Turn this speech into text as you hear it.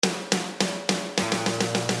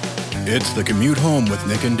It's The Commute Home with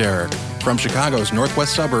Nick and Derek. From Chicago's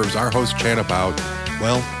northwest suburbs, our hosts chat about,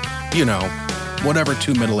 well, you know, whatever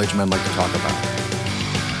two middle-aged men like to talk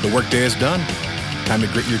about. The workday is done. Time to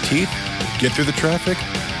grit your teeth, get through the traffic,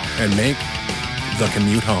 and make the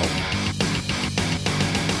commute home.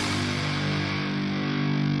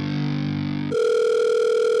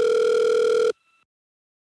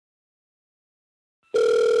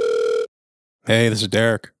 Hey, this is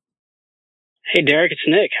Derek. Hey, Derek, it's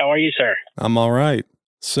Nick. How are you, sir? I'm all right.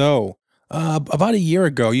 So, about a year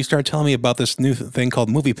ago, you started telling me about this new thing called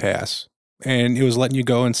MoviePass, and it was letting you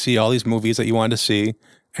go and see all these movies that you wanted to see,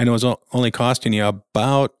 and it was only costing you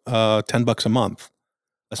about $10 a month.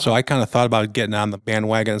 So I kind of thought about getting on the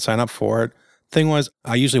bandwagon and sign up for it. Thing was,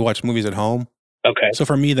 I usually watch movies at home. Okay. So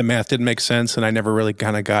for me, the math didn't make sense, and I never really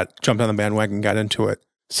kind of jumped on the bandwagon and got into it.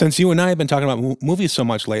 Since you and I have been talking about movies so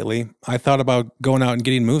much lately, I thought about going out and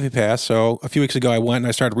getting MoviePass. So a few weeks ago, I went and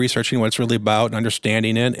I started researching what it's really about and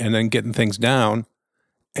understanding it and then getting things down.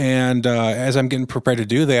 And as I'm getting prepared to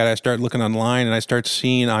do that, I start looking online and I start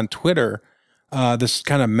seeing on Twitter this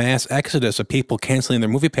kind of mass exodus of people canceling their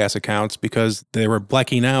MoviePass accounts because they were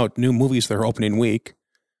blacking out new movies their opening week.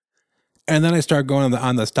 And then I start going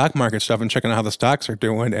on the stock market stuff and checking out how the stocks are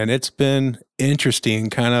doing. And it's been interesting,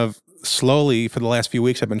 kind of slowly for the last few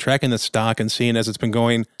weeks. I've been tracking the stock and seeing as it's been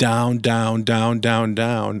going down, down, down, down,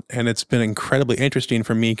 down. And it's been incredibly interesting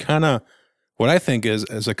for me, kind of what I think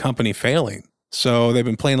is a company failing. So they've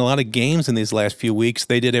been playing a lot of games in these last few weeks.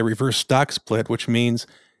 They did a reverse stock split, which means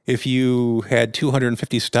if you had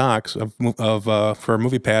 250 stocks for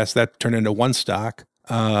MoviePass, that turned into one stock.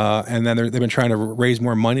 And then they've been trying to raise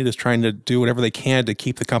more money, just trying to do whatever they can to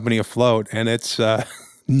keep the company afloat. And it's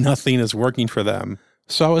nothing is working for them.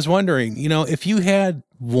 So I was wondering, if you had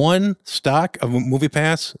one stock of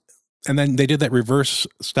MoviePass and then they did that reverse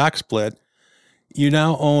stock split, you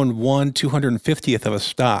now own 1/250th of a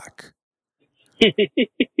stock.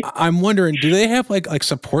 I'm wondering, do they have like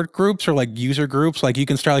support groups or like user groups? Like you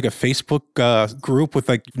can start like a Facebook group with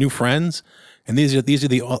like new friends, and these are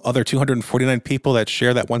the other 249 people that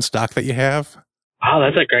share that one stock that you have. Oh,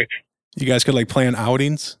 that's a great. You guys could like plan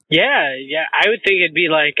outings. Yeah. I would think it'd be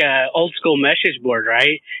like old school message board,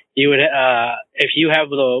 right? You would, if you have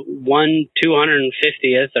the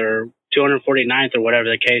 1/250th or 249th or whatever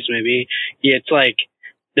the case may be, it's like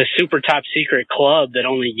the super top secret club that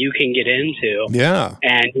only you can get into. Yeah.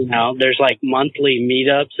 And, there's like monthly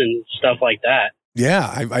meetups and stuff like that.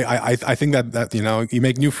 Yeah. I think that, you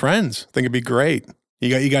make new friends. I think it'd be great.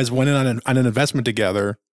 You guys went in on an investment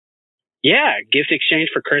together. Yeah. Gift exchange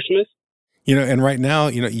for Christmas. And right now,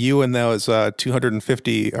 you and those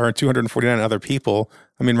 250 or 249 other people,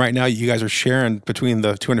 I mean, right now you guys are sharing between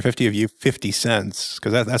the 250 of you 50 cents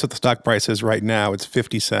because that's what the stock price is right now. It's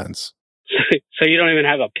 50 cents. So you don't even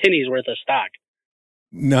have a penny's worth of stock.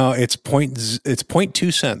 No, it's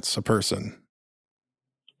 0.2 cents a person.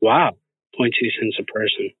 Wow. 0.2 cents a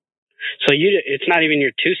person. So it's not even your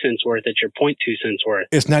 2 cents worth. It's your 0.2 cents worth.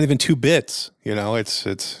 It's not even 2 bits.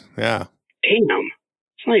 It's yeah. Damn.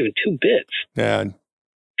 It's not even 2 bits. Yeah.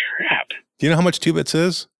 Crap. Do you know how much 2 bits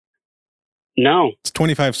is? No. It's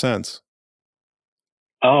 25 cents.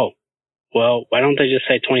 Oh. Well, why don't they just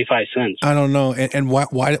say 25 cents? I don't know. And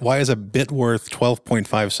why is a bit worth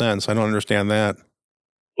 12.5 cents? I don't understand that.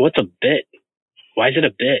 What's a bit? Why is it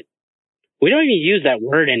a bit? We don't even use that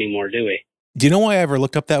word anymore, do we? Do you know why I ever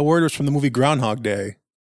looked up that word? It was from the movie Groundhog Day.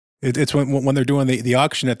 It's when they're doing the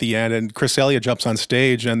auction at the end and Chris Elliott jumps on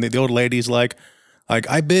stage and the old lady's like,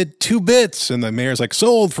 I bid 2 bits. And the mayor's like,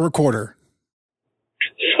 sold for $0.25.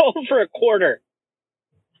 Sold for $0.25.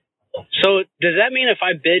 So does that mean if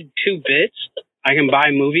I bid 2 bits, I can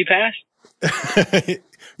buy MoviePass?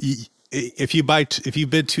 If you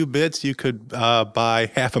bid 2 bits, you could buy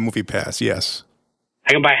half a MoviePass. Yes,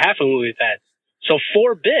 I can buy half a MoviePass. So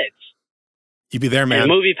 4 bits. You'd be there, man.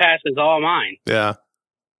 And MoviePass is all mine. Yeah.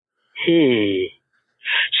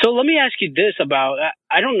 So let me ask you this about.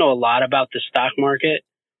 I don't know a lot about the stock market,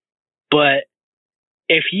 but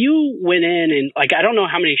if you went in and I don't know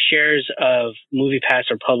how many shares of MoviePass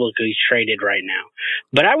are publicly traded right now,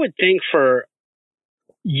 but I would think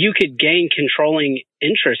you could gain controlling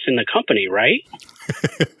interest in the company, right?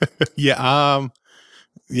 Yeah.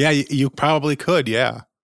 Yeah, you probably could. Yeah.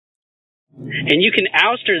 And you can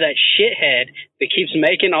ouster that shithead that keeps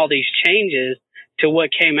making all these changes to what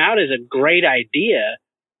came out as a great idea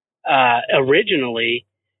originally.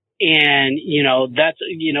 And, that's,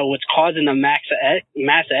 what's causing the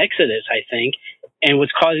mass exodus, I think, and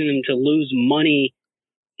what's causing them to lose money,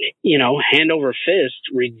 hand over fist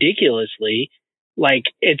ridiculously. I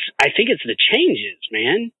think it's the changes,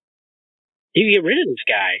 man. You get rid of this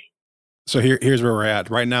guy. So here's where we're at.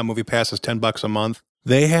 Right now, MoviePass is $10 a month.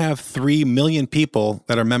 They have 3 million people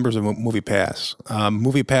that are members of MoviePass.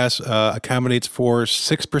 MoviePass accommodates for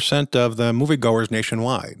 6% of the moviegoers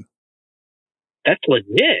nationwide. That's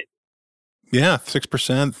legit. Yeah,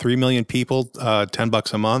 6%, 3 million people,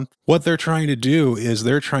 $10 a month. What they're trying to do is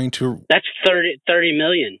they're trying to... That's 30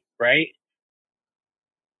 million, right?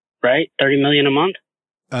 Right? 30 million a month?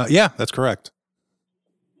 Yeah, that's correct.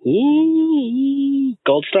 Ooh,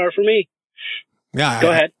 gold star for me. Yeah,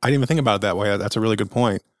 Go ahead. I didn't even think about it that way. That's a really good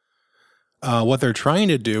point. What they're trying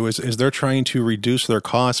to do is they're trying to reduce their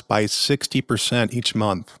costs by 60% each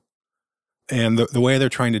month. And the way they're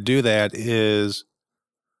trying to do that is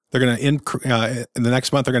they're going to in the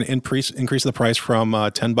next month, they're going to increase the price from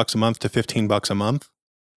 $10 a month to $15 a month.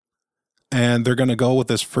 And they're going to go with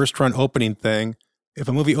this first run opening thing. If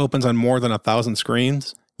a movie opens on more than 1,000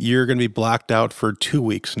 screens, you're going to be blocked out for 2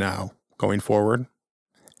 weeks now going forward.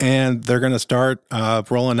 And they're going to start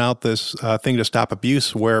rolling out this thing to stop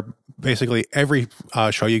abuse, where basically every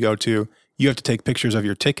show you go to, you have to take pictures of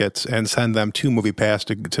your tickets and send them to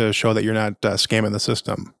MoviePass to show that you're not scamming the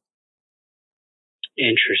system.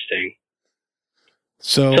 Interesting.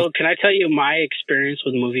 So can I tell you my experience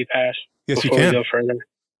with MoviePass? Yes, before you can. We go further?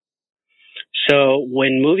 So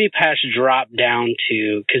when MoviePass dropped down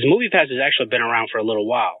to, because MoviePass has actually been around for a little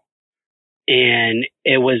while, and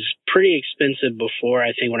it was pretty expensive before.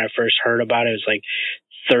 I think when I first heard about it, it was like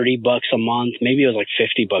 $30 a month. Maybe it was like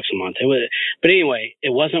 $50 a month. But anyway, it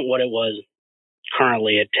wasn't what it was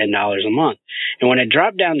currently at $10 a month. And when it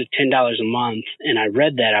dropped down to $10 a month, and I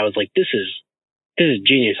read that, I was like, this is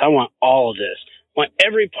genius. I want all of this. I want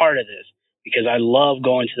every part of this, because I love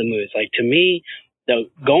going to the movies. Like, to me,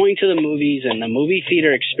 going to the movies and the movie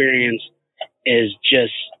theater experience is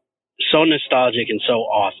just so nostalgic and so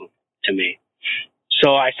awesome to me.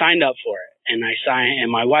 So I signed up for it,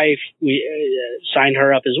 and my wife, we signed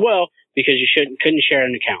her up as well, because you couldn't share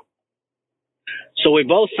an account. So we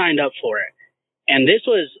both signed up for it. And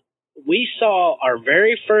we saw our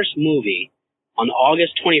very first movie on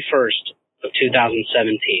August 21st of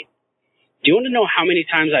 2017. Do you want to know how many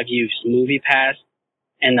times I've used MoviePass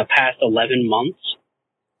in the past 11 months?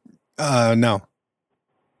 No.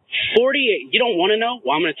 48. You don't want to know?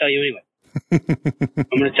 Well, I'm going to tell you anyway.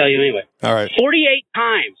 I'm going to tell you anyway. All right. 48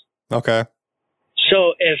 times. Okay.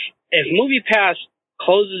 So if MoviePass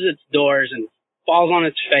closes its doors and falls on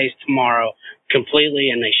its face tomorrow completely,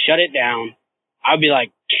 and they shut it down, I'd be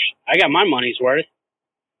like, I got my money's worth.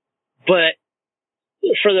 But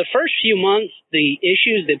for the first few months, the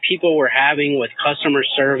issues that people were having with customer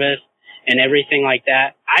service and everything like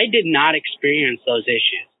that, I did not experience those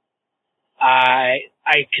issues.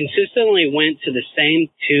 I consistently went to the same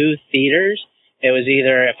 2 theaters. It was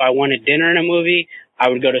either if I wanted dinner and a movie, I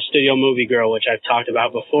would go to Studio Movie Girl, which I've talked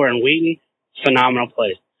about before in Wheaton. Phenomenal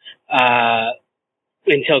place.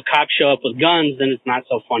 Until cops show up with guns, then it's not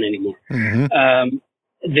so fun anymore. Mm-hmm.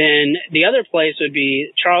 Then the other place would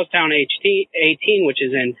be Charlestown 18, which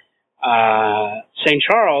is in St.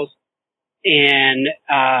 Charles. And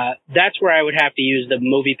that's where I would have to use the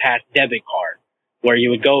MoviePass debit card, where you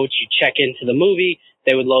would go, you check into the movie,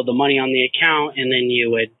 they would load the money on the account, and then you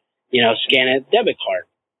would, scan a debit card.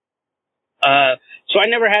 So I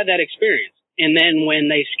never had that experience. And then when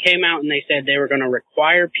they came out and they said they were going to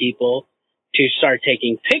require people to start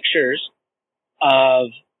taking pictures of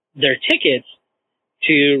their tickets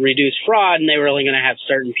to reduce fraud, and they were only going to have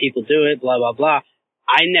certain people do it, blah, blah, blah.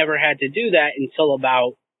 I never had to do that until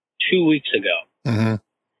about 2 weeks ago. Mm-hmm.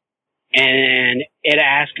 And it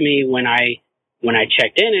asked me when I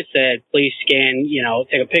checked in, it said, please scan,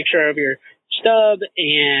 take a picture of your stub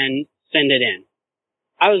and send it in.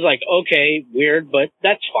 I was like, okay, weird, but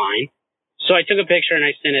that's fine. So I took a picture and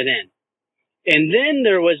I sent it in. And then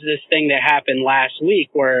there was this thing that happened last week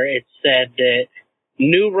where it said that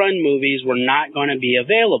new run movies were not going to be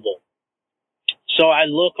available. So I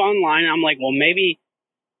look online and I'm like, well, maybe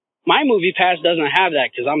my MoviePass doesn't have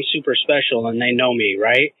that because I'm super special and they know me,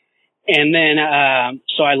 right? And then,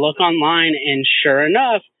 so I look online, and sure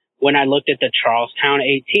enough, when I looked at the Charlestown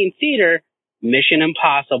 18 theater, Mission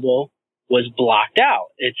Impossible was blocked out.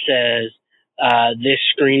 It says, this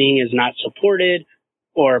screening is not supported,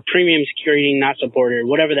 or premium screening not supported,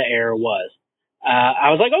 whatever the error was. I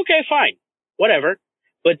was like, okay, fine, whatever.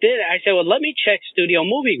 But then I said, well, let me check Studio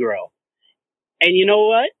Movie Girl. And you know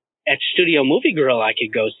what? At Studio Movie Girl, I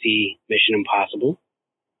could go see Mission Impossible.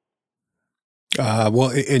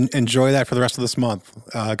 Well, enjoy that for the rest of this month,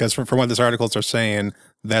 because from what this articles are saying,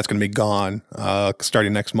 that's going to be gone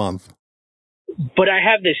starting next month. But I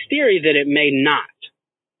have this theory that it may not,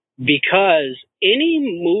 because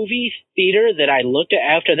any movie theater that I looked at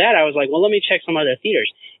after that, I was like, well, let me check some other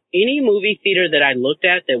theaters. Any movie theater that I looked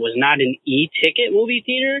at that was not an e-ticket movie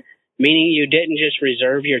theater, meaning you didn't just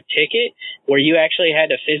reserve your ticket, where you actually had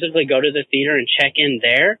to physically go to the theater and check in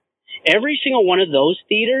there, every single one of those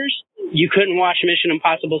theaters, you couldn't watch Mission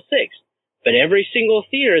Impossible 6. But every single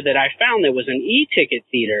theater that I found that was an e-ticket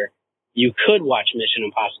theater, you could watch Mission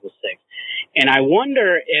Impossible 6. And I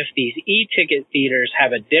wonder if these e-ticket theaters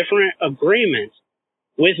have a different agreement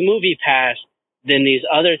with MoviePass than these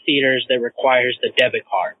other theaters that requires the debit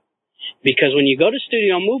card. Because when you go to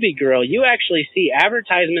Studio Movie Grill, you actually see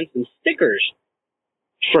advertisements and stickers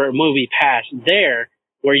for MoviePass there,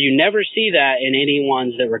 where you never see that in any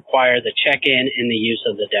ones that require the check-in and the use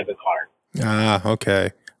of the debit card. Ah,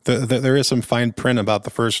 okay. There is some fine print about the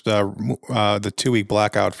first, the 2-week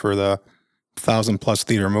blackout for the 1,000+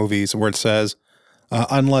 theater movies, where it says,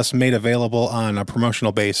 unless made available on a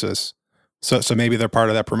promotional basis. So maybe they're part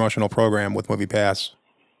of that promotional program with MoviePass.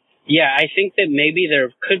 Yeah, I think that maybe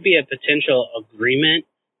there could be a potential agreement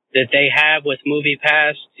that they have with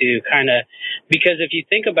MoviePass to kind of, because if you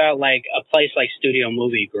think about like a place like Studio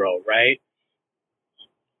Movie Grill, right?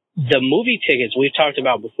 The movie tickets we've talked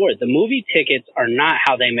about before, the movie tickets are not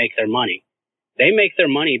how they make their money. They make their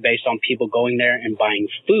money based on people going there and buying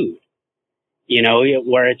food, you know,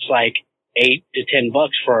 where it's like $8 to $10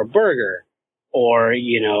 for a burger, or,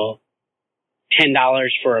 you know,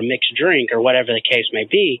 $10 for a mixed drink, or whatever the case may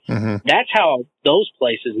be. Mm-hmm. That's how those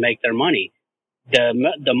places make their money.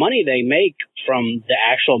 The money they make from the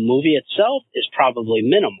actual movie itself is probably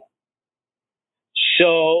minimal.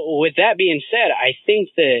 So with that being said, I think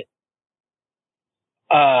that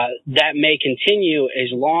that may continue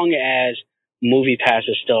as long as MoviePass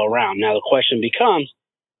is still around. Now the question becomes,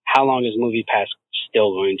 how long is MoviePass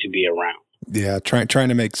still going to be around? Yeah, trying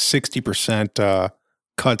to make 60%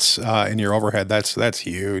 cuts in your overhead. That's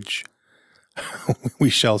huge. We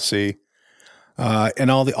shall see. And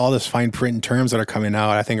all this fine print in terms that are coming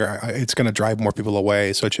out, I think it's going to drive more people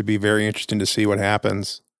away. So it should be very interesting to see what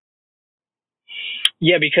happens.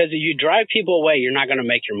 Yeah, because if you drive people away, you're not going to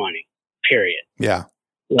make your money, period. Yeah.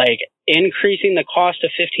 Like increasing the cost of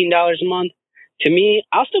 $15 a month, to me,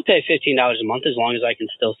 I'll still pay $15 a month as long as I can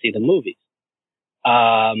still see the movies.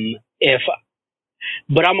 But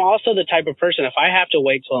I'm also the type of person, if I have to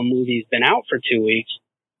wait till a movie's been out for 2 weeks,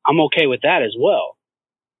 I'm okay with that as well,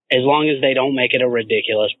 as long as they don't make it a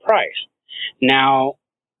ridiculous price. Now,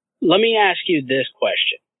 let me ask you this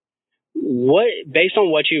question. Based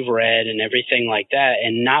on what you've read and everything like that,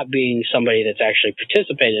 and not being somebody that's actually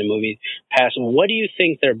participated in MoviePass, what do you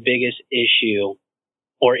think their biggest issue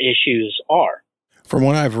or issues are? From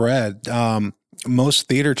what I've read, most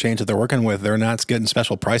theater chains that they're working with, they're not getting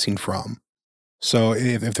special pricing from. So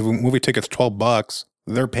if the movie ticket's $12,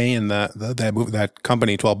 they're paying that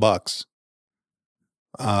company $12.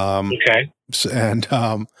 Okay. And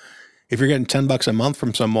if you're getting $10 a month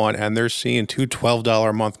from someone and they're seeing two $12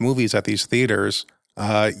 a month movies at these theaters,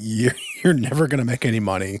 you're never going to make any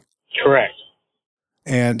money. Correct.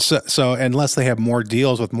 And so unless they have more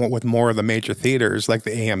deals with more of the major theaters like the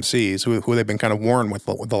AMCs, who they've been kind of warned with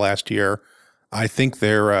the last year, I think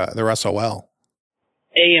they're SOL.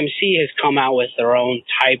 AMC has come out with their own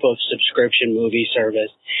type of subscription movie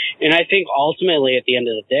service. And I think ultimately at the end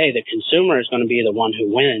of the day, the consumer is going to be the one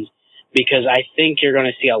who wins, because I think you're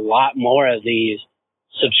going to see a lot more of these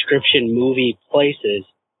subscription movie places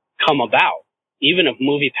come about. Even if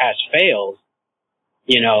MoviePass fails,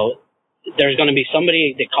 you know, there's going to be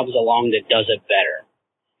somebody that comes along that does it better,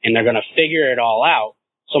 and they're going to figure it all out.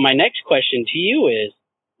 So my next question to you is,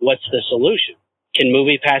 what's the solution? Can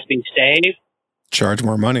MoviePass be saved? Charge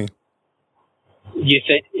more money.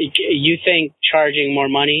 You think charging more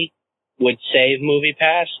money would save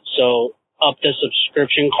MoviePass? So up the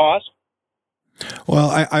subscription cost?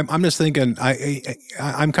 Well, I'm just thinking.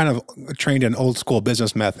 I'm kind of trained in old school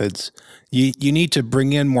business methods. You need to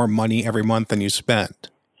bring in more money every month than you spend.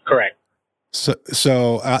 Correct.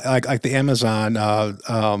 So like the Amazon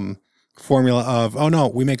formula of, oh no,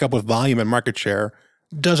 we make up with volume and market share,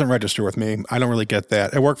 doesn't register with me. I don't really get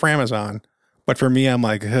that. It worked for Amazon, but for me, I'm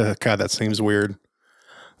like, God, that seems weird.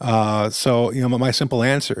 So my simple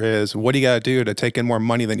answer is, what do you got to do to take in more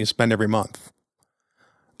money than you spend every month?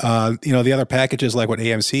 The other packages like what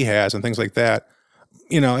AMC has and things like that,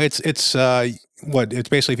 it's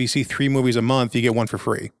basically, if you see 3 movies a month, you get 1 for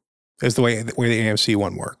free, is the way the AMC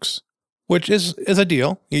one works, which is a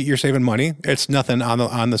deal. You're saving money. It's nothing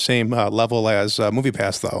on the same level as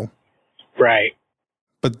MoviePass though. Right.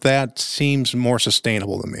 But that seems more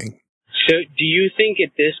sustainable to me. So do you think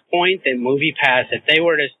at this point that MoviePass, if they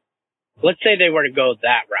were to, let's say they were to go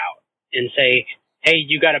that route and say, hey,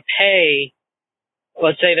 you got to pay,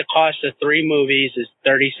 let's say the cost of 3 movies is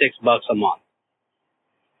 $36 a month.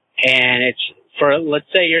 And it's for, let's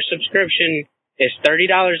say your subscription is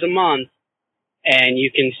 $30 a month and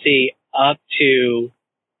you can see up to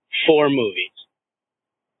 4 movies.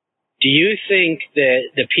 Do you think that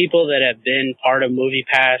the people that have been part of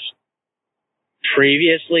MoviePass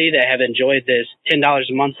previously that have enjoyed this $10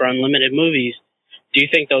 a month for unlimited movies, do you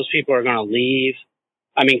think those people are going to leave?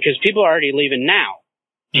 I mean, because people are already leaving now.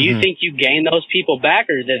 Do you think you gain those people back,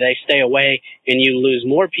 or do they stay away and you lose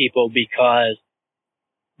more people because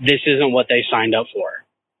this isn't what they signed up for?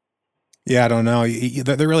 Yeah, I don't know.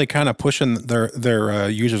 They're really kind of pushing their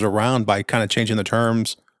users around by kind of changing the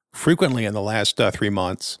terms frequently in the last 3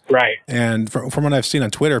 months. Right. And from what I've seen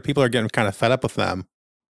on Twitter, people are getting kind of fed up with them.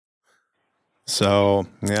 So,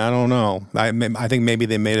 yeah, I don't know. I think maybe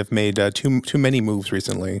they may have made too many moves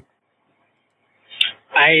recently.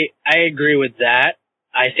 I agree with that.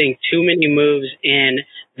 I think too many moves, and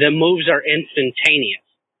the moves are instantaneous.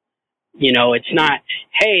 You know, it's not,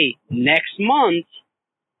 hey, next month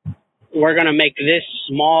we're going to make this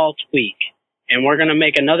small tweak, and we're going to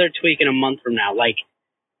make another tweak in a month from now. Like,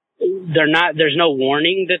 there's no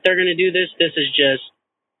warning that they're going to do this. This is just,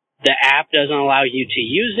 the app doesn't allow you to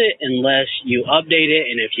use it unless you update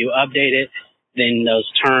it. And if you update it, then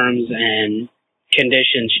those terms and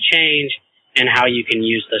conditions change and how you can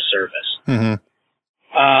use the service.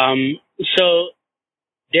 So,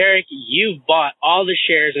 Derek, you've bought all the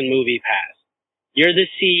shares in MoviePass. You're the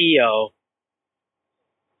CEO.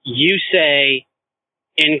 You say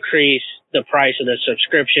increase the price of the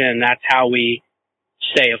subscription, and that's how we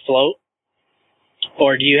stay afloat?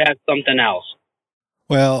 Or do you have something else?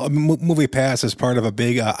 Well, MoviePass is part of a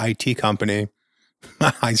big IT company.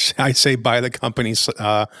 I say buy the company's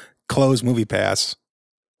close MoviePass.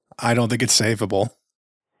 I don't think it's savable.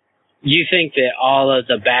 You think that all of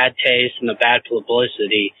the bad taste and the bad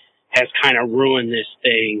publicity has kind of ruined this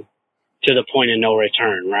thing to the point of no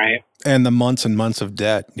return, right? And the months and months of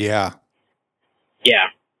debt, yeah. Yeah.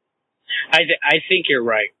 I think you're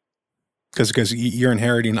right. Because you're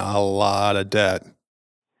inheriting a lot of debt.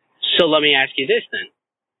 So let me ask you this then.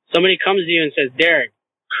 Somebody comes to you and says, Derek,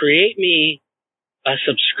 create me a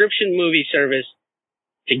subscription movie service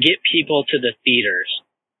to get people to the theaters.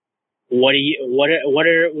 What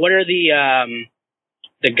are the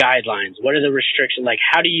guidelines? What are the restrictions? Like,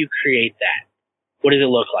 how do you create that? What does it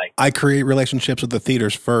look like? I create relationships with the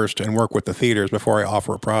theaters first and work with the theaters before I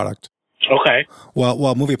offer a product. Okay. Well,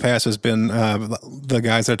 MoviePass has been the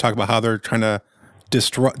guys that talk about how they're trying to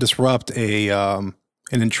disrupt an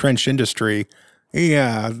entrenched industry.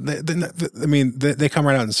 Yeah, they come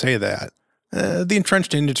right out and say that. The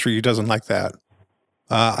entrenched industry doesn't like that.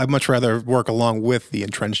 I'd much rather work along with the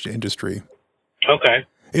entrenched industry. Okay.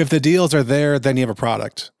 If the deals are there, then you have a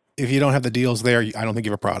product. If you don't have the deals there, I don't think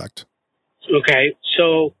you have a product. Okay.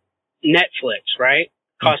 So Netflix, right?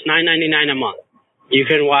 Costs $9.99 a month. You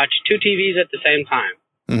can watch 2 TVs at the same time.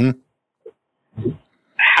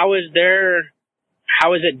 How is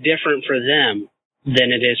it different for them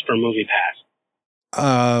than it is for MoviePass?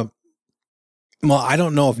 Well, I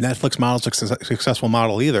don't know if Netflix model's a successful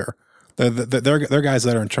model either. They're guys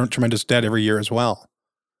that are in tremendous debt every year as well.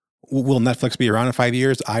 Will Netflix be around in 5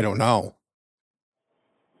 years? I don't know.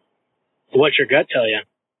 What's your gut tell you?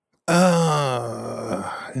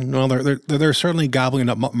 Well, they're certainly gobbling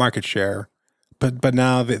up market share, but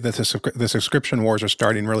now the subscription wars are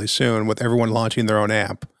starting really soon with everyone launching their own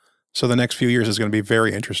app. So the next few years is going to be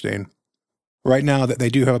very interesting. Right now, that they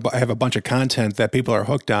do have a bunch of content that people are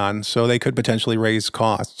hooked on, so they could potentially raise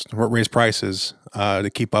costs, or raise prices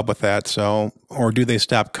to keep up with that. So, or do they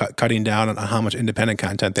stop cutting down on how much independent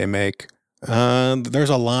content they make?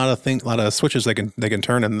 There's a lot of switches they can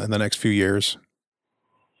turn in the next few years.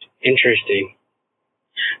 Interesting.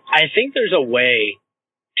 I think there's a way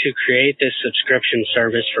to create this subscription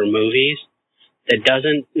service for movies that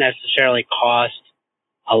doesn't necessarily cost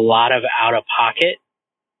a lot of out of pocket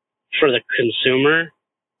for the consumer.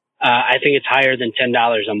 I think it's higher than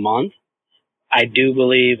 $10 a month. I do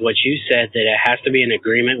believe what you said, that it has to be an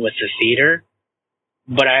agreement with the theater.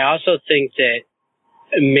 But I also think that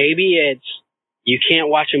maybe you can't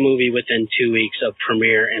watch a movie within 2 weeks of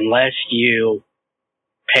premiere unless you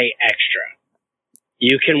pay extra.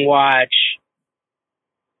 You can watch,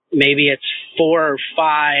 maybe it's 4 or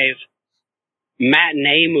 5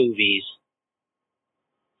 matinee movies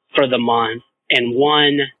for the month and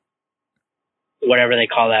one, whatever they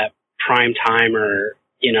call that, prime time, or,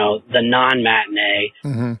 the non-matinee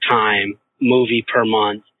time movie per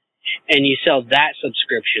month. And you sell that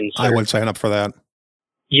subscription service. I would sign up for that.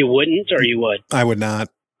 You wouldn't, or you would? I would not.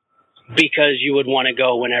 because you would want to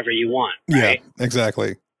go whenever you want. Right? Yeah,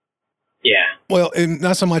 exactly. Yeah. Well, and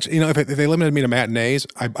not so much, if they limited me to matinees,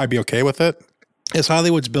 I'd be okay with it. As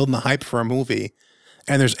Hollywood's building the hype for a movie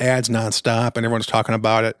and there's ads nonstop and everyone's talking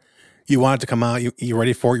about it. You want it to come out. You're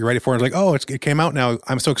ready for it. You're ready for it. It's like, oh, it came out now.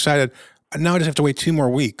 I'm so excited. Now I just have to wait 2 more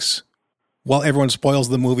weeks while everyone spoils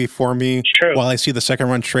the movie for me. True. While I see the second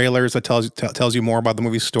run trailers that tells you more about the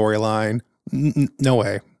movie's storyline. No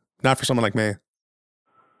way. Not for someone like me.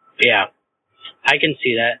 Yeah, I can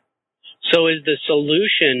see that. So is the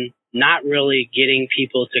solution not really getting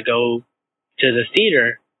people to go to the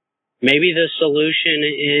theater? Maybe the solution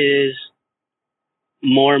is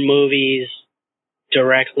more movies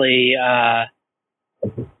directly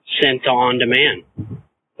sent to on demand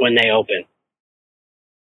when they open.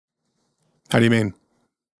 How do you mean?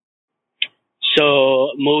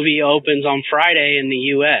 So movie opens on Friday in the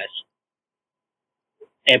U.S.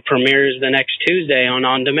 It premieres the next Tuesday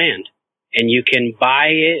on demand. And you can buy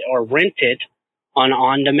it or rent it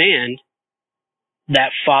on demand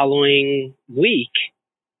that following week.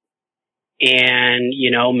 And,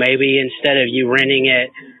 maybe instead of you renting it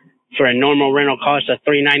for a normal rental cost of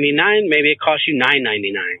 $3.99, maybe it costs you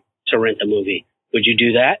 $9.99 to rent the movie. Would you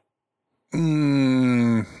do that?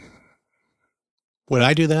 Would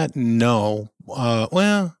I do that? No.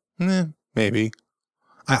 Maybe.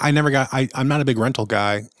 I'm not a big rental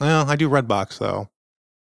guy. Well, I do Redbox though.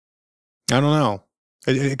 I don't know.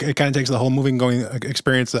 It kind of takes the whole movie going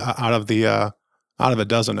experience out of it,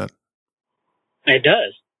 doesn't it? It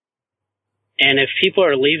does. And if people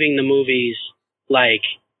are leaving the movies, like,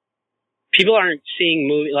 people aren't seeing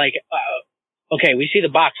movies, like, okay, we see the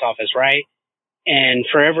box office, right? And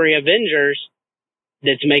for every Avengers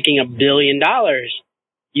that's making $1 billion,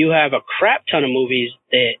 you have a crap ton of movies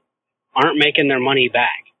that aren't making their money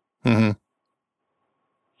back. Mm-hmm.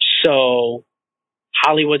 So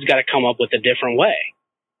Hollywood's got to come up with a different way.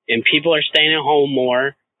 And people are staying at home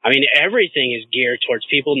more. I mean, everything is geared towards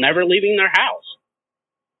people never leaving their house.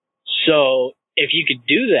 So if you could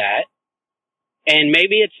do that, and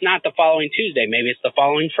maybe it's not the following Tuesday, maybe it's the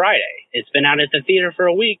following Friday. It's been out at the theater for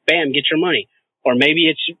a week, bam, get your money. Or maybe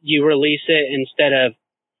it's you release it instead of,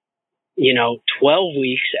 12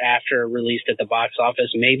 weeks after released at the box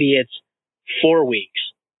office, maybe it's 4 weeks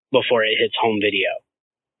before it hits home video.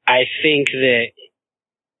 I think that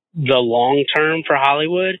the long term for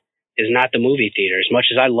Hollywood is not the movie theater. As much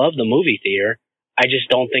as I love the movie theater, I just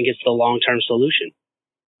don't think it's the long term solution.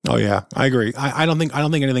 Oh yeah, I agree. I don't think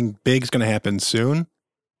anything big is going to happen soon,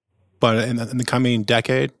 but in the coming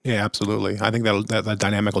decade, yeah, absolutely. I think that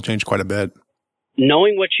dynamic will change quite a bit.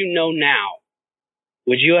 Knowing what you know now,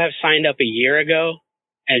 would you have signed up a year ago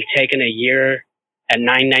and taken a year at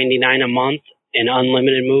 $9.99 a month in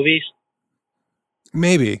unlimited movies?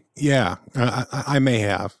 Maybe, yeah. I may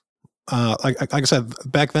have. Like I said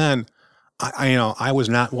back then, I was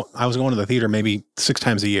going to the theater maybe 6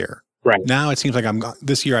 times a year. Right. Now it seems like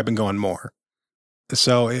this year I've been going more.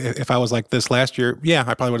 So if I was like this last year, yeah,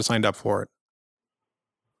 I probably would have signed up for it.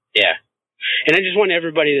 Yeah. And I just want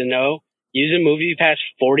everybody to know, using MoviePass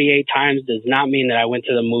 48 times does not mean that I went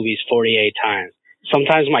to the movies 48 times.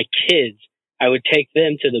 Sometimes my kids, I would take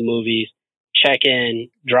them to the movies, check in,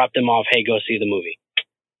 drop them off, hey, go see the movie.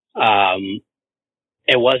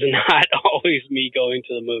 It was not always me going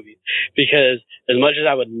to the movies, because as much as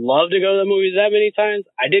I would love to go to the movies that many times,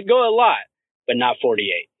 I did go a lot, but not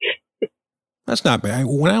 48. That's not bad.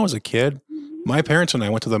 When I was a kid, my parents and I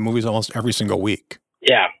went to the movies almost every single week.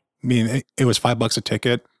 Yeah. I mean, it was $5 a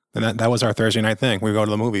ticket, and that was our Thursday night thing. We go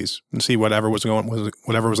to the movies and see whatever was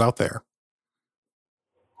out there.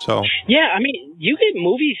 So yeah, I mean, you get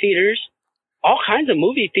movie theaters, all kinds of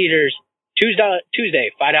movie theaters,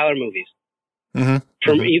 Tuesday, $5 movies. Mm-hmm.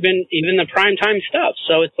 From even the prime time stuff.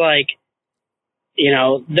 So it's like,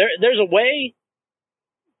 there's a way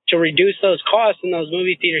to reduce those costs, and those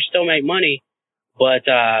movie theaters still make money, but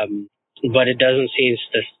it doesn't seem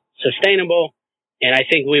sustainable. And I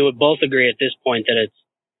think we would both agree at this point that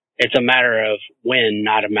it's a matter of when,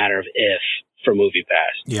 not a matter of if, for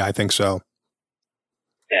MoviePass. Yeah, I think so.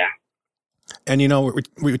 Yeah. And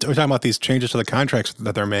we're talking about these changes to the contracts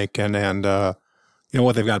that they're making, and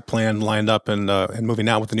what they've got planned, lined up, and moving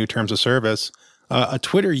out with the new terms of service. A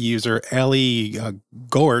Twitter user, Ellie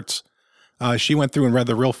Goertz, she went through and read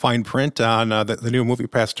the real fine print on the new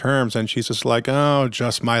MoviePass terms, and she's just like, oh,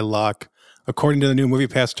 just my luck. According to the new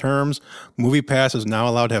MoviePass terms, MoviePass is now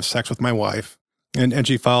allowed to have sex with my wife. And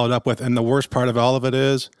she followed up with, and the worst part of all of it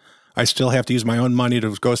is, I still have to use my own money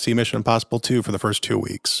to go see Mission Impossible 2 for the first 2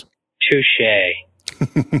 weeks. Touche.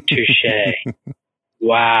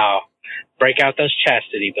 Wow. Break out those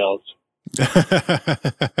chastity belts.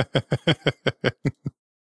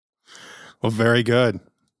 Well, very good.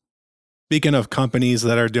 Speaking of companies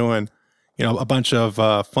that are doing, a bunch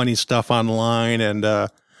of funny stuff online and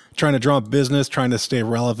trying to draw business, trying to stay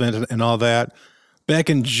relevant and all that. Back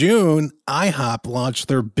in June, IHOP launched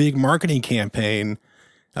their big marketing campaign.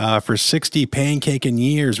 For 60 pancaking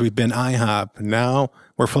years, we've been IHOP. Now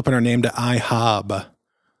we're flipping our name to IHOb.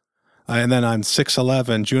 And then on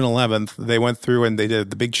June 11th, they went through and they did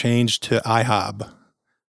the big change to IHOb,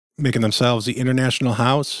 making themselves the International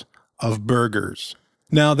House of Burgers.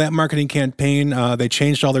 Now, that marketing campaign, they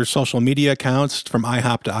changed all their social media accounts from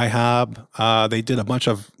IHOP to IHOb. They did a bunch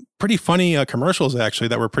of pretty funny commercials, actually,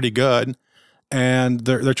 that were pretty good. And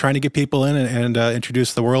they're trying to get people in and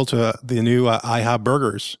introduce the world to the new IHOb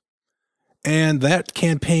burgers. And that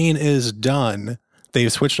campaign is done.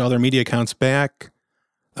 They've switched all their media accounts back.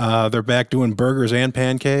 They're back doing burgers and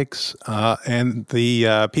pancakes. And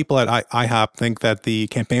the people at IHOP think that the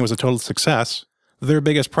campaign was a total success. Their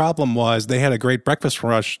biggest problem was they had a great breakfast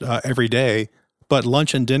rush every day, but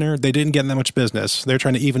lunch and dinner, they didn't get that much business. They're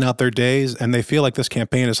trying to even out their days, and they feel like this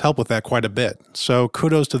campaign has helped with that quite a bit. So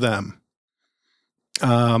kudos to them.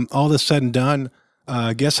 All this said and done,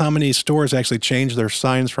 guess how many stores actually changed their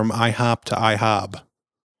signs from IHOP to IHOb?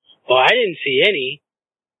 Well, I didn't see any.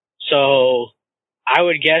 So I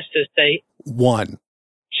would guess to say 1.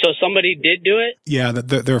 So somebody did do it? Yeah,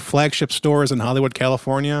 their flagship stores in Hollywood,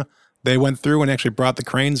 California, they went through and actually brought the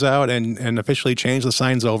cranes out and officially changed the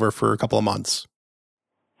signs over for a couple of months.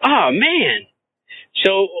 Oh, man.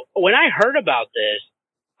 So when I heard about this,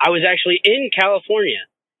 I was actually in California.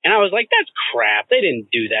 And I was like, that's crap. They didn't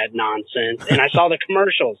do that nonsense. And I saw the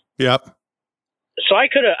commercials. Yep. So I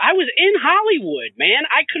was in Hollywood, man.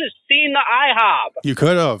 I could have seen the IHOb. You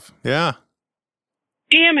could have, yeah.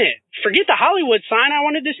 Damn it. Forget the Hollywood sign. I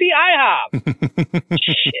wanted to see IHOb.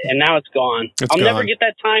 Shit, and now it's gone. I'll never get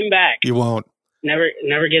that time back. You won't. Never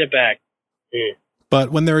get it back. Mm.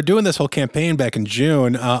 But when they were doing this whole campaign back in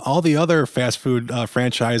June, all the other fast food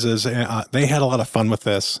franchises, they had a lot of fun with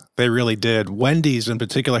this. They really did. Wendy's in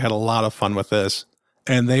particular had a lot of fun with this.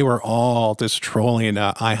 And they were all just trolling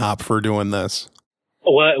IHOP for doing this.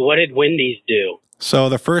 What did Wendy's do? So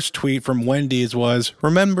the first tweet from Wendy's was,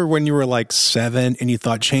 remember when you were like 7 and you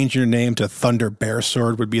thought changing your name to Thunder Bear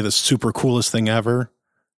Sword would be the super coolest thing ever?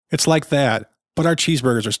 It's like that, but our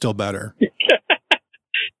cheeseburgers are still better.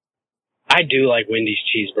 I do like Wendy's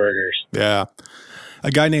cheeseburgers. Yeah.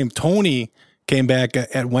 A guy named Tony came back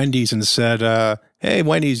at Wendy's and said, hey,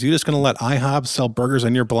 Wendy's, you just going to let IHOb sell burgers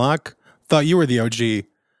on your block? Thought you were the OG.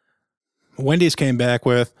 Wendy's came back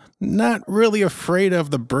with, not really afraid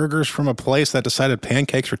of the burgers from a place that decided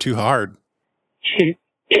pancakes were too hard. Touche.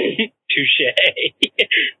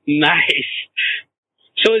 Nice.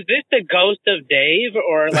 So is this the ghost of Dave,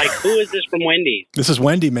 or like who is this from Wendy's? This is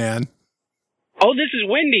Wendy, man. Oh, this is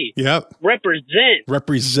Wendy. Yep.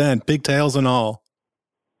 Represent. Pigtails and all.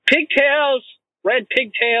 Pigtails, red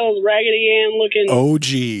pigtails, Raggedy Ann looking.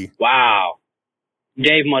 OG. Wow.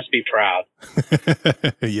 Dave must be proud.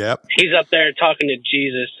 Yep. He's up there talking to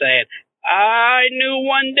Jesus saying, I knew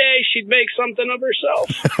one day she'd make something of herself.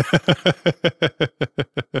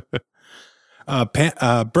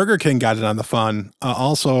 Burger King got it on the fun.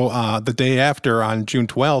 Also, the day after, on June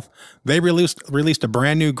 12th, they released a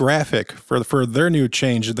brand new graphic for their new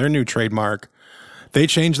change, their new trademark. They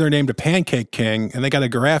changed their name to Pancake King, and they got a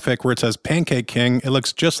graphic where it says Pancake King. It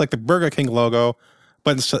looks just like the Burger King logo,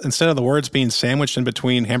 but instead of the words being sandwiched in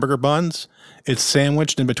between hamburger buns, it's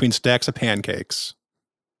sandwiched in between stacks of pancakes.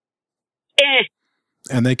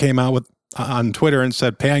 And they came out on Twitter and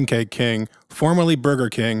said Pancake King, formerly Burger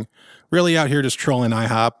King, really out here just trolling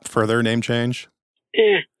IHOP for their name change.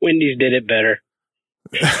 Wendy's did it better.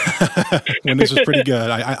 Wendy's was pretty good.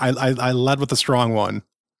 I led with a strong one.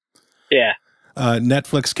 Yeah.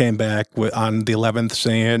 Netflix came back on the 11th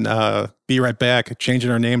saying, be right back, changing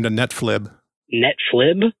our name to Netflib.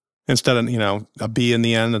 Netflib? Instead of, a B in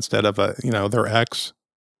the end instead of their X.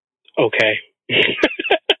 Okay.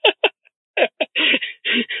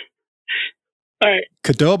 All right.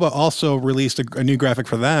 Qdoba also released a new graphic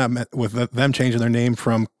for them, with them changing their name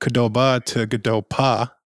from Qdoba to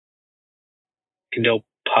Qdoba.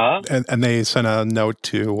 Qdoba? And they sent a note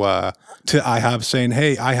to IHOb saying,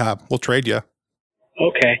 hey, IHOb, we'll trade you.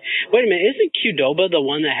 Okay. Wait a minute. Isn't Qdoba the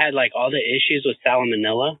one that had like all the issues with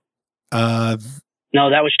salmonella? No,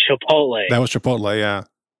 that was Chipotle. That was Chipotle, yeah.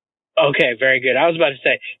 Okay, very good. I was about to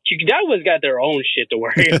say, Qdoba's got their own shit to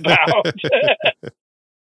worry about.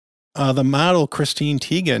 The model Christine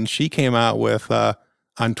Teigen, she came out with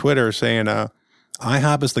on Twitter saying,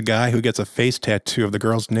 IHOb is the guy who gets a face tattoo of the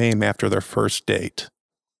girl's name after their first date.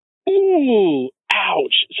 Ooh,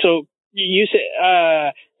 ouch. So you say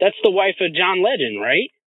that's the wife of John Legend,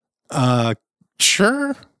 right?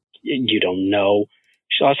 Sure. You don't know.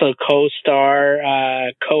 She's also a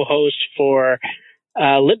co-star, co-host for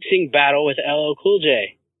Lip Sync Battle with LL Cool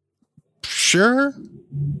J. Sure.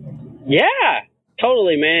 Yeah,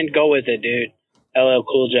 totally, man. Go with it, dude. LL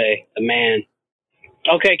Cool J, the man.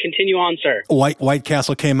 Okay, continue on, sir. White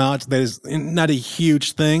Castle came out. That is not a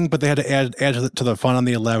huge thing, but they had to add to the fun on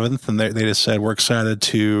the 11th, and they just said, we're excited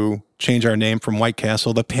to change our name from White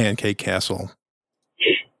Castle to Pancake Castle.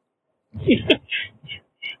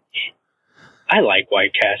 I like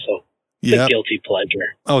White Castle. It's a guilty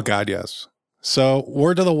pleasure. Oh, God, yes. So,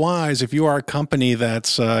 word to the wise, if you are a company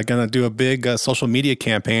that's going to do a big social media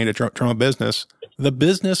campaign to drum a business, the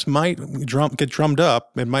business might get drummed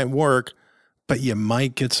up. It might work, but you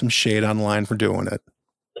might get some shade online for doing it.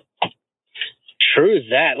 True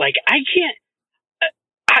that. Like, I can't...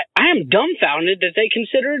 I am dumbfounded that they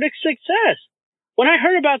consider it a success. When I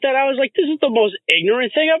heard about that, I was like, this is the most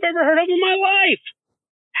ignorant thing I've ever heard of in my life.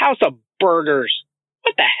 House of Burgers.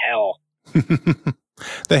 What the hell?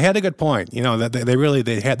 They had a good point. You know, that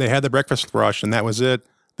they had the breakfast rush, and that was it.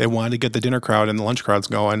 They wanted to get the dinner crowd and the lunch crowds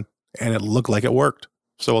going, and it looked like it worked.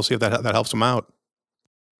 So we'll see if that helps them out.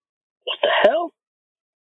 What the hell?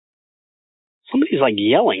 Somebody's like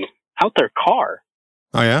yelling out their car.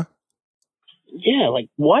 Oh, yeah? Yeah, like,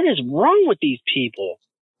 what is wrong with these people?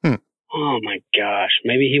 Oh, my gosh.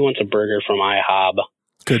 Maybe he wants a burger from IHOb.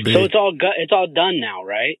 Could be. So it's all done now,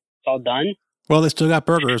 right? It's all done? Well, they still got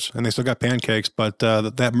burgers, and they still got pancakes, but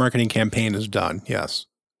that marketing campaign is done, yes.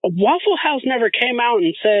 Waffle House never came out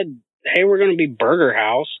and said, hey, we're going to be Burger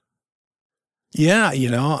House. Yeah, you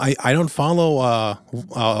know, I don't follow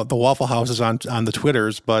the Waffle Houses on the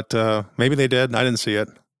Twitters, but maybe they did. I didn't see it.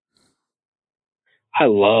 I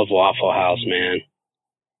love Waffle House, man.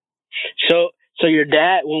 So your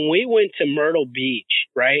dad, when we went to Myrtle Beach,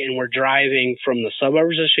 right, and we're driving from the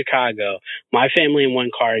suburbs of Chicago, my family in one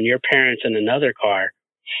car and your parents in another car,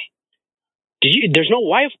 there's no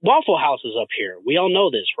Waffle Houses up here. We all know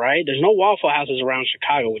this, right? There's no Waffle Houses around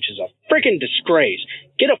Chicago, which is a freaking disgrace.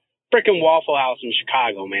 Get a freaking Waffle House in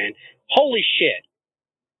Chicago, man. Holy shit.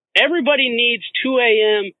 Everybody needs 2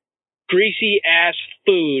 a.m. greasy-ass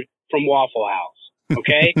food from Waffle House,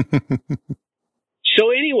 okay? So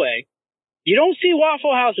anyway, you don't see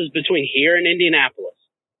Waffle Houses between here and Indianapolis.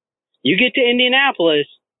 You get to Indianapolis,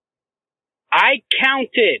 I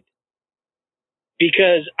counted,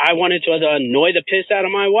 because I wanted to annoy the piss out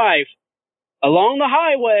of my wife, along the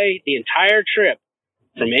highway, the entire trip,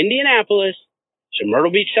 from Indianapolis to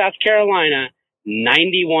Myrtle Beach, South Carolina,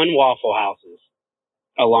 91 Waffle Houses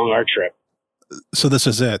along our trip. So this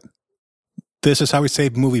is it. This is how we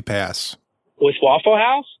save MoviePass. With Waffle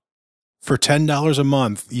House? For $10 a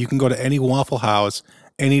month, you can go to any Waffle House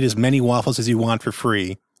and eat as many waffles as you want for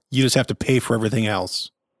free. You just have to pay for everything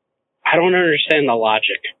else. I don't understand the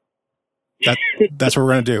logic. That's what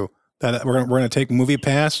we're going to do. We're going to take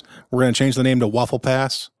MoviePass. We're going to change the name to Waffle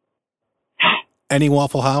Pass. Any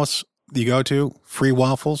Waffle House you go to, free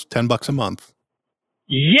waffles, $10 a month.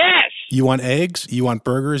 Yes! You want eggs? You want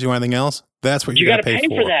burgers? You want anything else? That's what you got to pay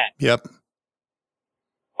for that. Yep.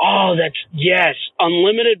 Oh, yes.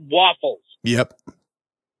 Unlimited waffles. Yep.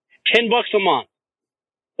 $10 a month.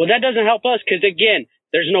 Well, that doesn't help us because, again,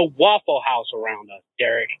 there's no Waffle House around us,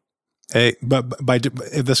 Derek. Hey, but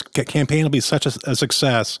this campaign will be such a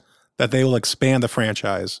success that they will expand the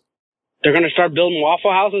franchise. They're going to start building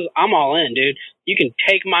Waffle Houses? I'm all in, dude. You can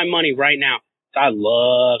take my money right now. I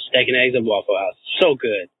love steak and eggs at Waffle House. So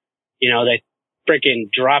good. You know, they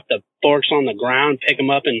freaking drop the forks on the ground, pick them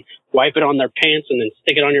up, and wipe it on their pants, and then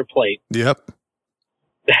stick it on your plate. Yep.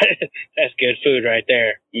 That's good food right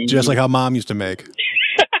there. Just like how Mom used to make.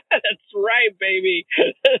 That's right, baby.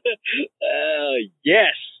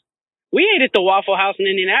 Yes. We ate at the Waffle House in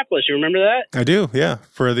Indianapolis. You remember that? I do, yeah.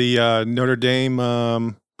 For the Notre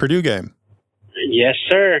Dame Purdue game. Yes,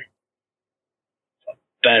 sir.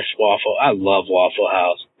 Best waffle. I love Waffle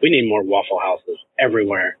House. We need more Waffle Houses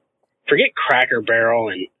everywhere. Forget Cracker Barrel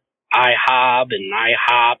and IHOb and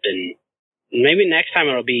IHOP, and maybe next time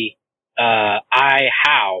it'll be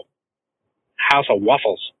IHow, House of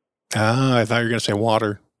Waffles. Ah, I thought you were going to say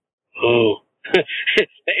water. Oh, the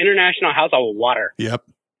International House of Water. Yep.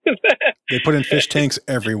 They put in fish tanks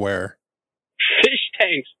everywhere. Fish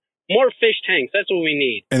tanks. More fish tanks. That's what we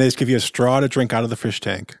need. And they just give you a straw to drink out of the fish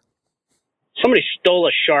tank. Somebody stole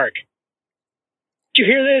a shark. Did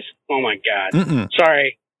you hear this? Oh, my God. Mm-mm.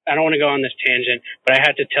 Sorry. I don't want to go on this tangent, but I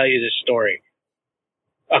had to tell you this story.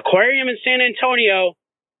 Aquarium in San Antonio,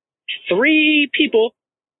 3 people,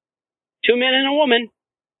 2 men and a woman,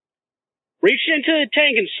 reached into the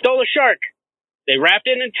tank and stole a shark. They wrapped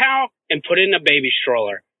it in a towel and put it in a baby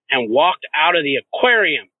stroller and walked out of the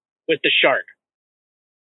aquarium with the shark.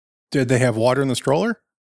 Did they have water in the stroller?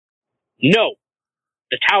 No.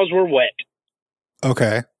 The towels were wet.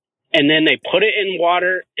 Okay. And then they put it in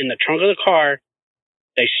water in the trunk of the car.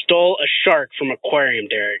 They stole a shark from aquarium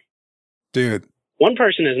dairy. Dude. One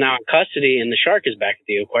person is now in custody and the shark is back at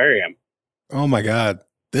the aquarium. Oh my God.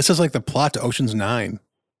 This is like the plot to Ocean's 9.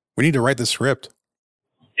 We need to write the script.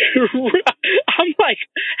 I'm like,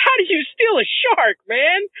 how do you steal a shark,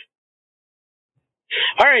 man?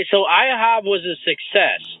 All right, so IHOb was a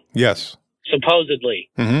success. Yes. Supposedly.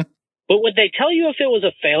 Mm-hmm. But would they tell you if it was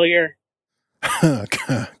a failure?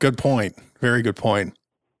 Good point. Very good point.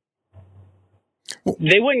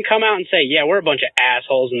 They wouldn't come out and say, yeah, we're a bunch of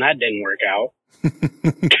assholes and that didn't work out.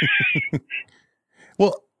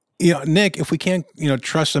 Well, Nick, if we can't,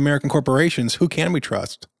 trust American corporations, who can we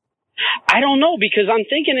trust? I don't know, because I'm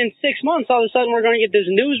thinking in 6 months, all of a sudden we're going to get this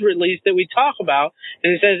news release that we talk about,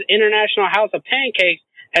 and it says International House of Pancakes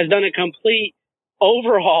has done a complete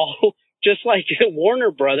overhaul, just like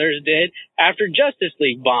Warner Brothers did after Justice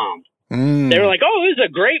League bombed. They were like, oh, this is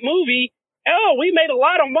a great movie. Oh, we made a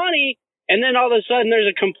lot of money. And then all of a sudden there's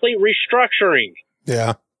a complete restructuring.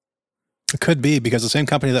 Yeah. It could be, because the same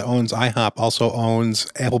company that owns IHOP also owns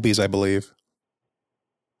Applebee's, I believe.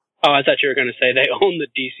 Oh, I thought you were going to say they own the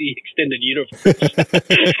DC Extended Universe.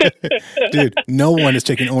 Dude, no one is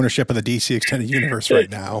taking ownership of the DC Extended Universe right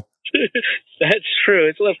now. That's true.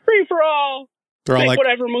 It's a free for all. They're all Make like,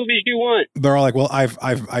 whatever movies you want. They're all like, well,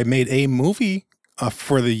 I made a movie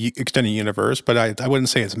for the Extended Universe, but I wouldn't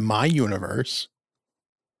say it's my universe.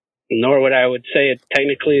 Nor would I would say it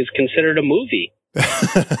technically is considered a movie.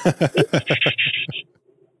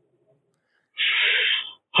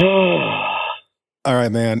 All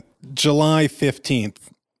right, man. July 15th.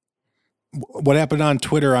 What happened on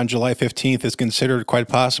Twitter on July 15th is considered quite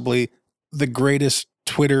possibly the greatest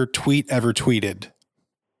Twitter tweet ever tweeted.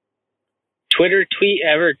 Twitter tweet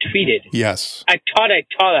ever tweeted? Yes. I thought a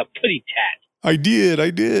putty tat. I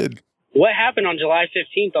did. What happened on July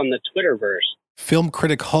 15th on the Twitterverse? Film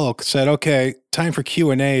critic Hulk said, okay, time for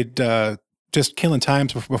Q&A. Just killing time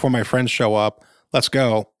before my friends show up. Let's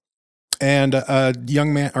go. And a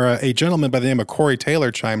young man, or a gentleman by the name of Corey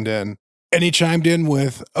Taylor, chimed in. And he chimed in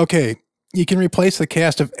with, okay, you can replace the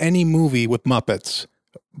cast of any movie with Muppets,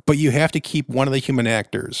 but you have to keep one of the human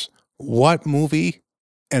actors. What movie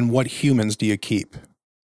and what humans do you keep?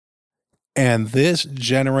 And this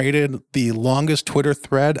generated the longest Twitter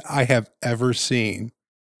thread I have ever seen.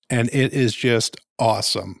 And it is just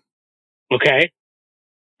awesome. Okay.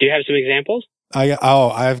 Do you have some examples?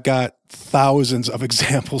 I've got thousands of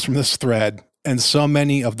examples from this thread, and so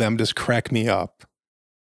many of them just crack me up.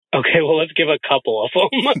 Okay, well, let's give a couple of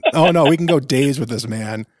them. Oh, no, we can go days with this,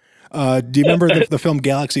 man. Do you remember the film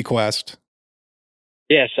Galaxy Quest?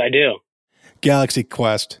 Yes, I do. Galaxy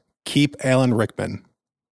Quest, keep Alan Rickman.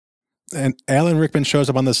 And Alan Rickman shows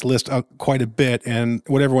up on this list quite a bit, and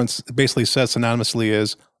what everyone basically says synonymously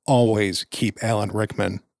is, always keep Alan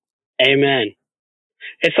Rickman. Amen.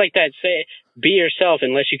 It's like that, say, be yourself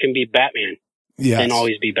unless you can be Batman. Yes. And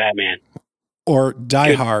always be Batman. Or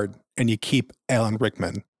Die Hard, and you keep Alan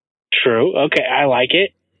Rickman. True. Okay, I like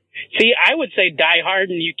it. See, I would say Die Hard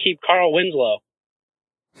and you keep Carl Winslow.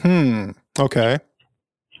 Okay.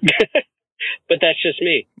 But that's just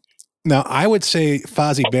me. Now, I would say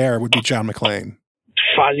Fozzie Bear would be John McClane.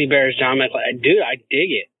 Fozzie Bear is John McClane. Dude, I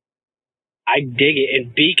dig it.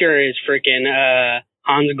 And Beaker is freaking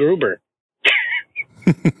Hans Gruber.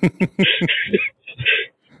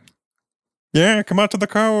 Yeah, come out to the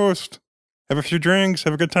coast. Have a few drinks.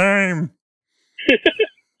 Have a good time.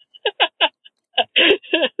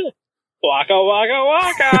 Waka, waka,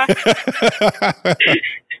 waka.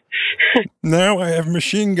 Now I have a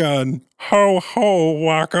machine gun. Ho, ho,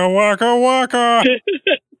 waka, waka, waka.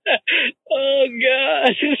 Oh,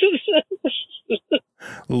 God.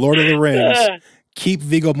 Lord of the Rings. Keep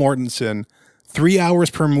Viggo Mortensen. 3 hours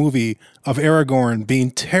per movie of Aragorn being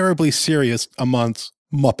terribly serious amongst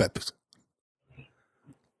Muppets.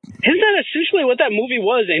 Isn't that essentially what that movie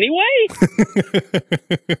was anyway?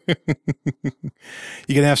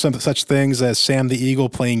 You can have some such things as Sam the Eagle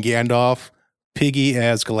playing Gandalf, Piggy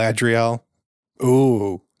as Galadriel.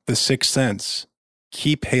 Ooh, The Sixth Sense.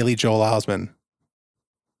 Keep Haley Joel Osment.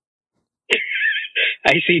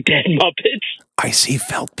 I see dead Muppets. I see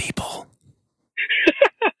felt people.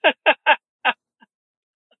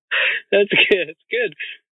 That's good. That's good.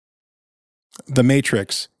 The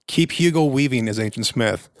Matrix. Keep Hugo Weaving as Agent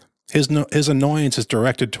Smith. His annoyance is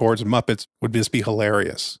directed towards Muppets would just be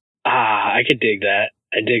hilarious. I could dig that.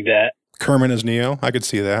 I dig that. Kermit as Neo. I could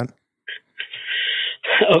see that.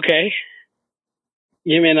 Okay.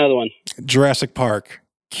 Give me another one. Jurassic Park.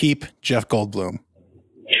 Keep Jeff Goldblum.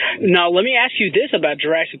 Now, let me ask you this about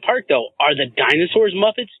Jurassic Park, though. Are the dinosaurs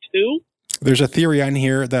Muppets, too? There's a theory on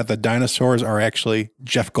here that the dinosaurs are actually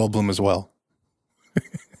Jeff Goldblum as well.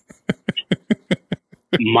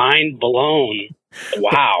 Mind blown.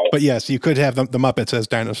 Wow. But yes, you could have the Muppets as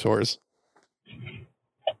dinosaurs.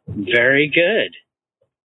 Very good.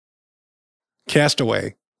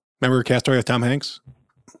 Castaway. Remember Castaway with Tom Hanks?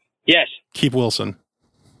 Yes. Keep Wilson.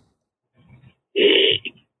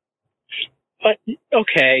 But,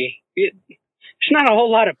 okay. There's not a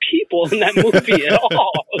whole lot of people in that movie at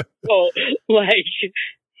all. So,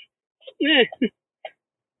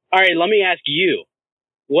 All right, let me ask you.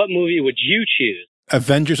 What movie would you choose?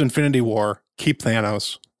 Avengers Infinity War. Keep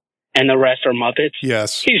Thanos. And the rest are Muppets?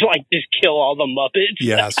 Yes. He's like, just kill all the Muppets?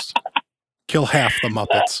 Yes. Kill half the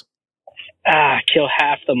Muppets. Kill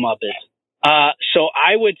half the Muppets. So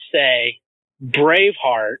I would say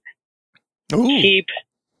Braveheart. Ooh.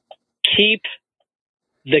 Keep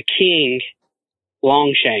the king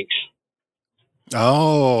Longshanks.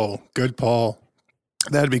 Oh, good Paul.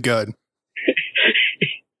 That'd be good.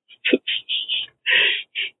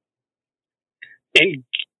 And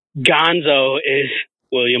Gonzo is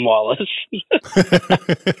William Wallace.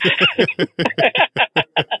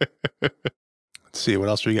 Let's see, what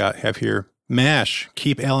else do we have here? MASH.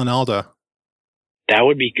 Keep Alan Alda. That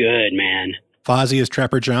would be good, man. Fozzie as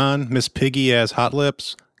Trapper John. Miss Piggy as Hot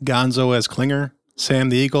Lips. Gonzo as Klinger. Sam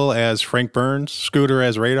the Eagle as Frank Burns. Scooter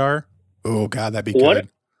as Radar. Oh, God, that'd be good.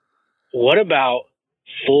 What about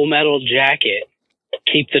Full Metal Jacket?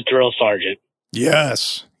 Keep the Drill Sergeant.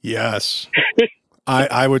 Yes.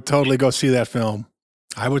 I would totally go see that film.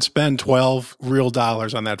 I would spend $12 real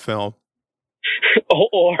on that film.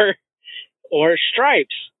 Or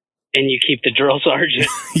Stripes, and you keep the Drill Sergeant.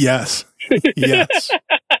 Yes.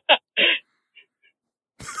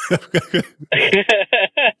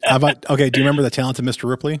 How about, okay, do you remember The Talented Mr.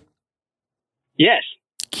 Ripley? Yes.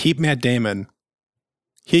 Keep Matt Damon.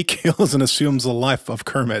 He kills and assumes the life of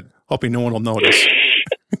Kermit, hoping no one will notice.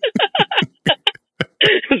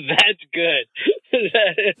 That's good.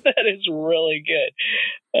 That is really good.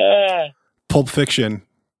 Pulp Fiction.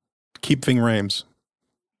 Keep Ving Rhames.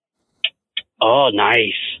 Oh,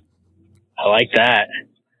 nice. I like that.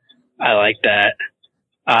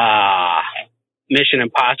 Mission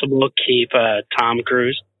Impossible. Keep Tom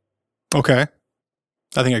Cruise. Okay.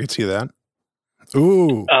 I think I could see that.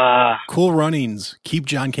 Ooh. Cool Runnings. Keep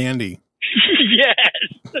John Candy. Yes.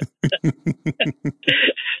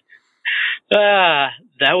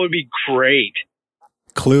 That would be great.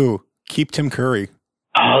 Clue. Keep Tim Curry.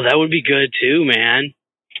 Oh, that would be good too, man.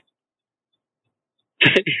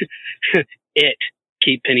 It.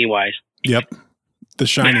 Keep Pennywise. Yep. The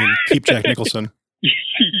Shining. Keep Jack Nicholson.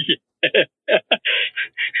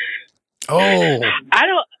 Oh. I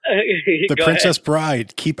don't. The Princess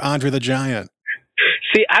Bride. Keep Andre the Giant.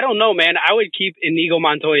 See, I don't know, man. I would keep Inigo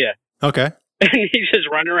Montoya. Okay. And he's just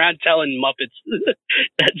running around telling Muppets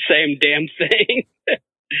that same damn thing.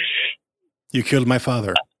 You killed my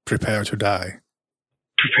father. Prepare to die.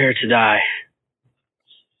 Prepare to die.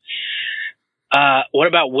 What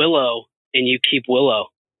about Willow? And you keep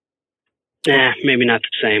Willow. Maybe not the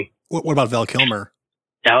same. What about Val Kilmer?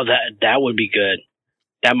 That would be good.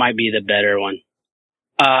 That might be the better one.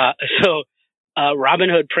 So Robin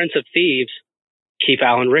Hood, Prince of Thieves. Keep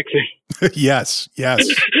Alan Rickman. Yes.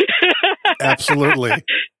 Absolutely.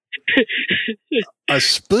 A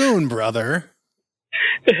spoon, brother.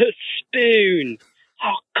 A spoon.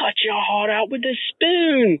 I'll cut your heart out with a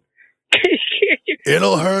spoon.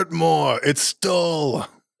 It'll hurt more. It's dull.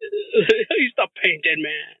 He's the painted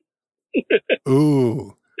man.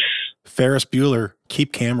 Ooh. Ferris Bueller.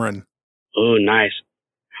 Keep Cameron. Ooh, nice.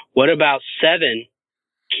 What about 7?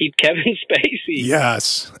 Keep Kevin Spacey.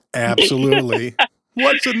 Yes, absolutely.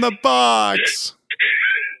 What's in the box?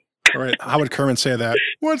 All right, how would Kermit say that?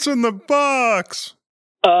 What's in the box?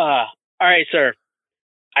 All right, sir.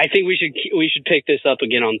 I think we should pick this up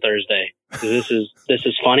again on Thursday. This is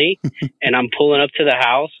funny, and I'm pulling up to the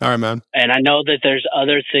house. All right, man. And I know that there's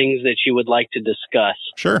other things that you would like to discuss.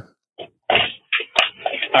 Sure.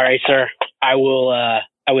 All right, sir. I will. I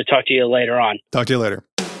would talk to you later on. Talk to you later.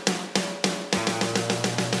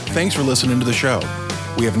 Thanks for listening to the show.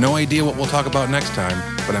 We have no idea what we'll talk about next time,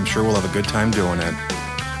 but I'm sure we'll have a good time doing it.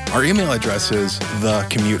 Our email address is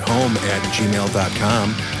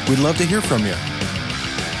thecommutehome@gmail.com. We'd love to hear from you.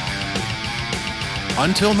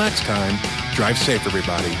 Until next time, drive safe,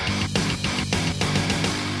 everybody.